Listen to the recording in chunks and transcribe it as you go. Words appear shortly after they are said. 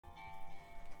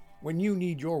When you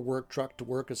need your work truck to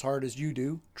work as hard as you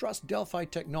do, trust Delphi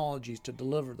Technologies to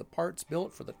deliver the parts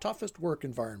built for the toughest work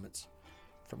environments.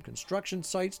 From construction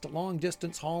sites to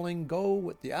long-distance hauling, go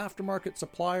with the aftermarket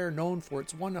supplier known for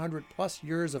its 100-plus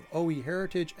years of OE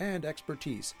heritage and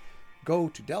expertise. Go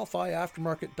to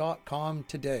DelphiAftermarket.com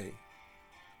today.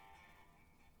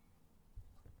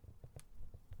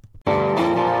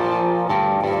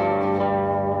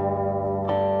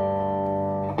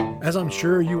 As I'm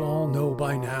sure you all know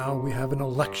by now, we have an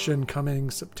election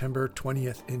coming September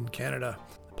 20th in Canada.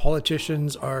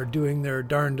 Politicians are doing their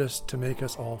darndest to make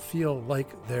us all feel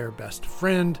like their best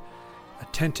friend,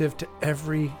 attentive to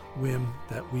every whim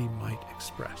that we might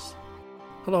express.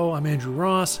 Hello, I'm Andrew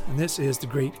Ross, and this is the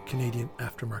Great Canadian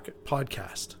Aftermarket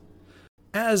Podcast.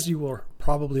 As you are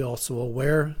probably also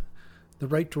aware, the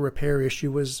right to repair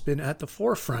issue has been at the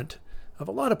forefront of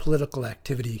a lot of political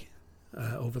activity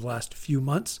over the last few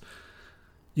months.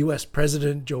 U.S.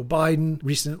 President Joe Biden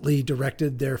recently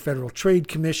directed their Federal Trade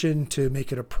Commission to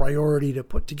make it a priority to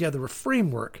put together a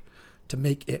framework to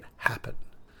make it happen.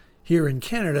 Here in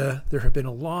Canada, there have been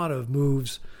a lot of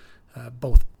moves,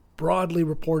 both broadly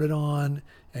reported on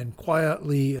and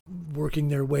quietly working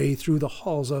their way through the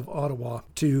halls of Ottawa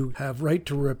to have right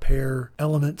to repair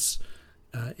elements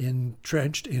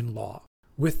entrenched in law.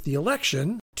 With the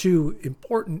election, two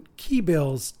important key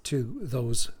bills to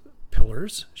those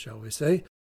pillars, shall we say,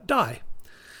 die.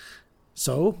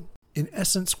 So, in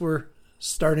essence, we're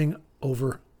starting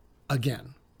over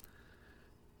again.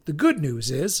 The good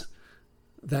news is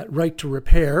that right to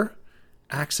repair,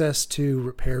 access to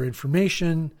repair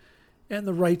information, and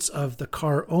the rights of the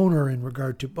car owner in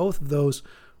regard to both of those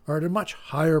are at a much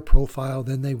higher profile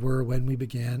than they were when we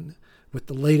began with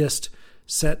the latest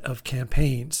set of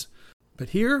campaigns. But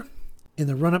here, in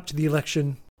the run-up to the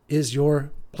election, is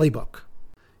your playbook.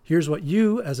 Here's what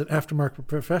you, as an aftermarket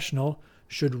professional,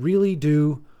 should really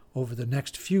do over the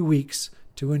next few weeks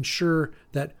to ensure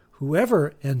that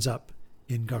whoever ends up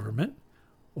in government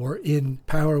or in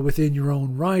power within your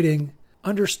own riding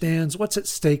understands what's at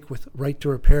stake with right to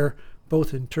repair,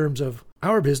 both in terms of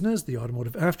our business, the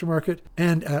automotive aftermarket,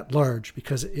 and at large,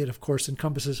 because it, of course,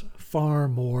 encompasses far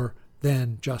more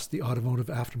than just the automotive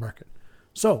aftermarket.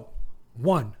 So,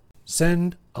 1,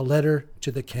 send a letter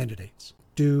to the candidates.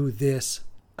 Do this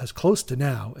as close to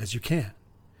now as you can.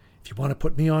 If you want to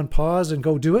put me on pause and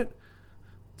go do it,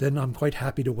 then I'm quite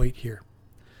happy to wait here.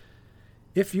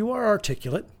 If you are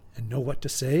articulate and know what to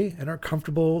say and are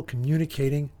comfortable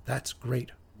communicating, that's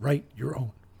great. Write your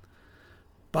own.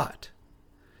 But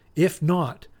if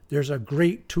not, there's a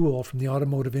great tool from the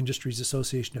Automotive Industries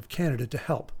Association of Canada to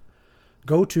help.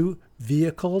 Go to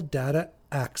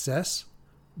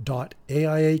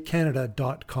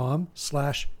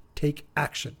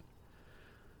vehicledataaccess.aiacanada.com/takeaction.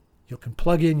 You can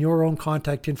plug in your own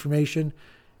contact information,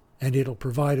 and it'll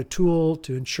provide a tool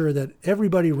to ensure that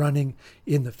everybody running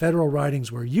in the federal ridings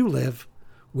where you live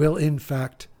will in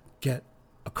fact get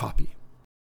a copy.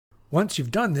 Once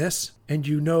you've done this and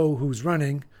you know who's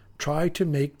running, try to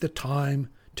make the time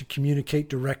to communicate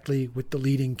directly with the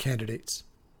leading candidates.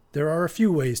 There are a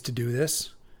few ways to do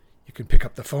this. You can pick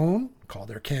up the phone, call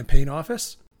their campaign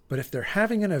office, but if they're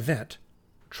having an event,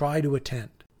 try to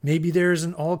attend. Maybe there's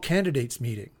an all-candidates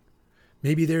meeting.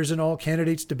 Maybe there's an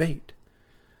all-candidates debate.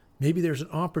 Maybe there's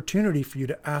an opportunity for you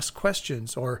to ask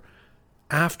questions, or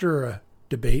after a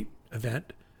debate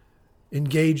event,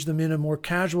 engage them in a more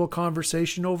casual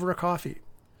conversation over a coffee.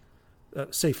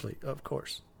 Safely, of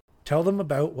course. Tell them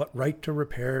about what right to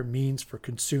repair means for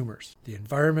consumers, the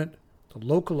environment, the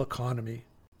local economy,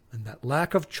 and that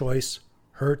lack of choice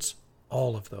hurts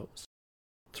all of those.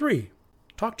 3,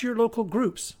 talk to your local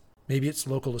groups. Maybe it's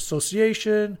local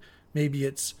association, maybe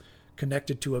it's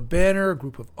connected to a banner, a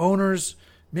group of owners,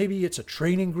 maybe it's a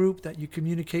training group that you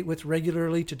communicate with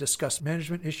regularly to discuss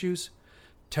management issues.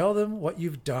 Tell them what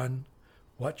you've done,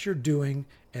 what you're doing,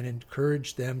 and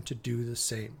encourage them to do the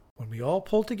same. When we all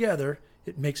pull together,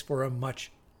 it makes for a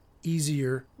much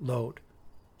easier load.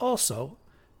 Also,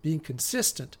 being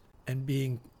consistent and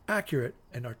being accurate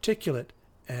and articulate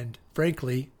and,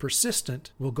 frankly,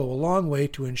 persistent will go a long way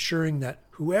to ensuring that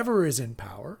whoever is in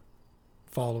power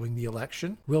following the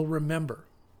election will remember.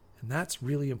 And that's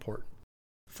really important.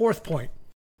 4th point,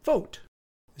 vote.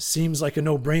 It seems like a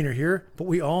no-brainer here, but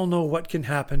we all know what can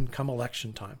happen come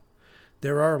election time.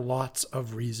 There are lots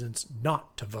of reasons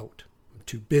not to vote. I'm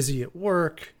too busy at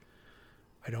work.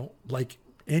 I don't like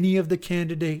any of the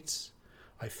candidates.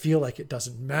 I feel like it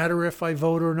doesn't matter if I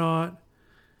vote or not.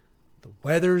 The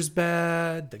weather's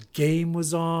bad. The game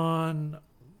was on.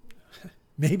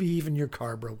 Maybe even your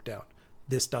car broke down.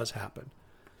 This does happen.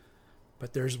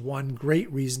 But there's one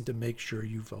great reason to make sure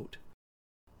you vote.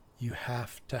 You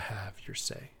have to have your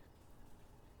say.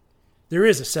 There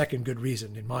is a second good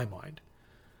reason in my mind.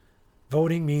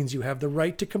 Voting means you have the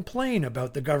right to complain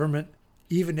about the government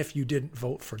even if you didn't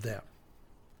vote for them.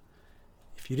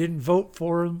 If you didn't vote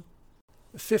for them,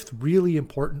 the fifth really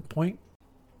important point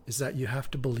is that you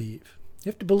have to believe. You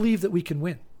have to believe that we can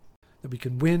win. That we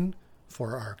can win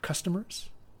for our customers.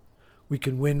 We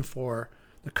can win for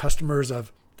the customers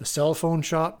of the cell phone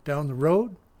shop down the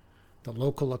road, the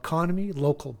local economy,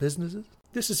 local businesses.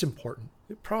 This is important.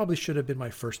 It probably should have been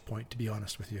my first point, to be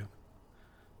honest with you.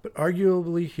 But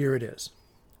arguably, here it is.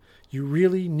 You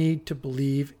really need to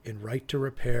believe in right to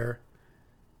repair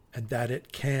and that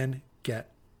it can get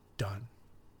done.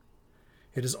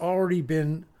 It has already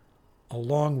been a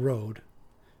long road,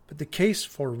 but the case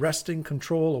for wresting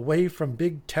control away from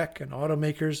big tech and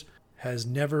automakers has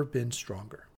never been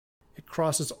stronger. It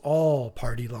crosses all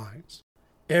party lines.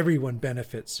 Everyone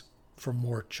benefits from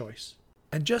more choice.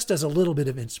 And just as a little bit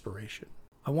of inspiration,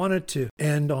 I wanted to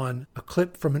end on a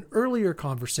clip from an earlier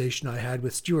conversation I had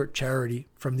with Stuart Charity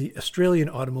from the Australian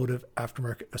Automotive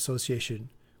Aftermarket Association,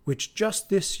 which just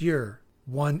this year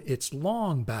won its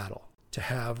long battle to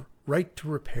have right to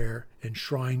repair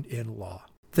enshrined in law.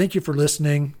 Thank you for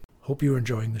listening. Hope you're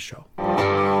enjoying the show.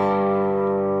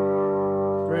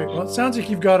 Great. Well, it sounds like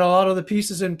you've got a lot of the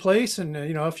pieces in place and,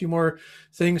 a few more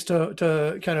things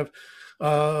to kind of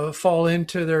fall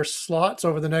into their slots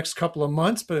over the next couple of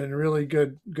months, but in a really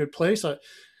good place. I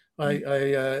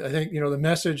think the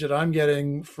message that I'm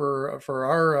getting for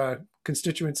our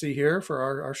constituency here, for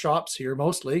our shops here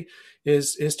mostly,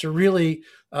 is to really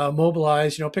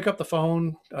mobilize. Pick up the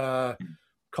phone,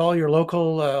 call your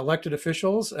local elected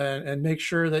officials, and make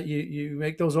sure that you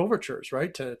make those overtures,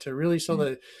 right? To really so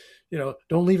that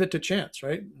don't leave it to chance,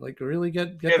 right? Like really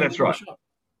get that's right.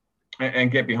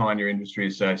 And get behind your industry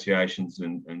associations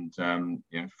and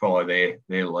follow their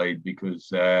lead because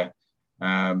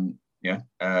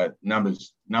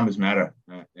numbers matter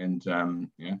and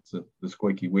it's the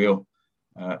squeaky wheel.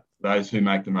 Those who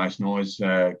make the most noise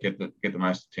get the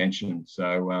most attention.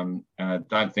 So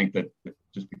don't think that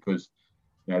just because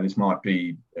this might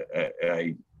be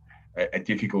a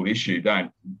difficult issue,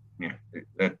 that's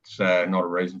not a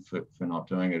reason for not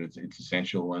doing it. It's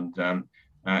essential and.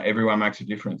 Everyone makes a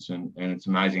difference, and it's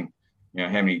amazing, how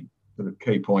many sort of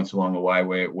key points along the way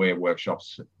where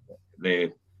workshops,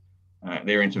 their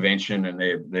intervention and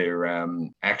their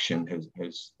action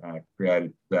has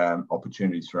created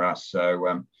opportunities for us.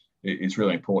 So it's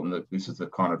really important that this is the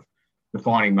kind of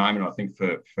defining moment, I think,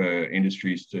 for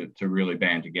industries to really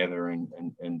band together and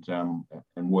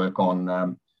work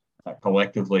on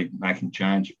collectively making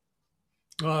change.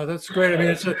 Oh, that's great. I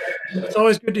mean, it's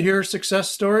always good to hear success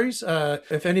stories.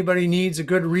 If anybody needs a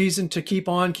good reason to keep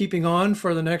on keeping on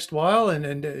for the next while,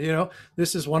 and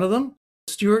this is one of them.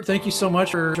 Stuart, thank you so much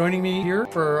for joining me here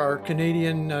for our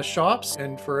Canadian shops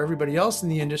and for everybody else in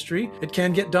the industry. It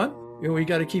can get done. We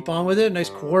got to keep on with it. Nice,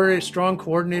 strong,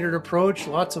 coordinated approach.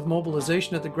 Lots of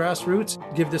mobilization at the grassroots.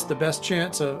 Give this the best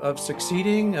chance of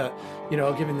succeeding.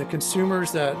 Giving the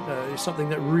consumers that something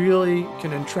that really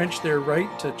can entrench their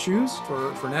right to choose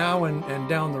for now and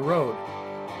down the road.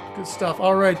 Good stuff.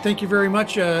 All right. Thank you very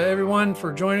much, everyone,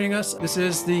 for joining us. This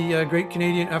is the Great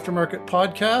Canadian Aftermarket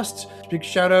Podcast. Big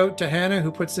shout out to Hannah,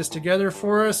 who puts this together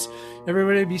for us.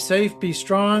 Everybody be safe, be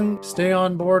strong, stay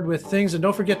on board with things, and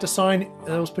don't forget to sign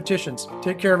those petitions.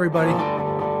 Take care, everybody.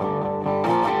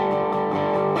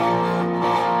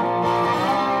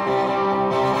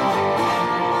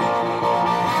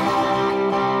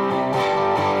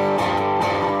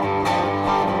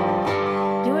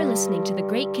 Listening to the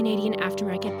Great Canadian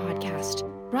Aftermarket Podcast,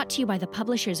 brought to you by the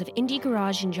publishers of Indie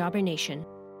Garage and Jobber Nation.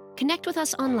 Connect with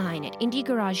us online at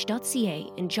indiegarage.ca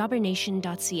and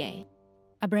jobbernation.ca,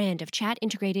 a brand of Chat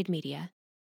Integrated Media.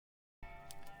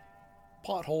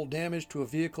 Pothole damage to a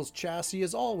vehicle's chassis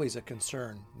is always a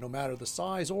concern, no matter the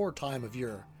size or time of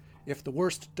year. If the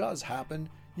worst does happen,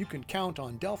 you can count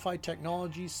on Delphi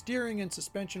Technologies steering and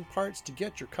suspension parts to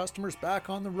get your customers back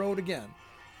on the road again.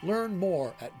 Learn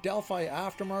more at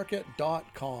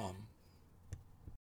delphiaftermarket.com.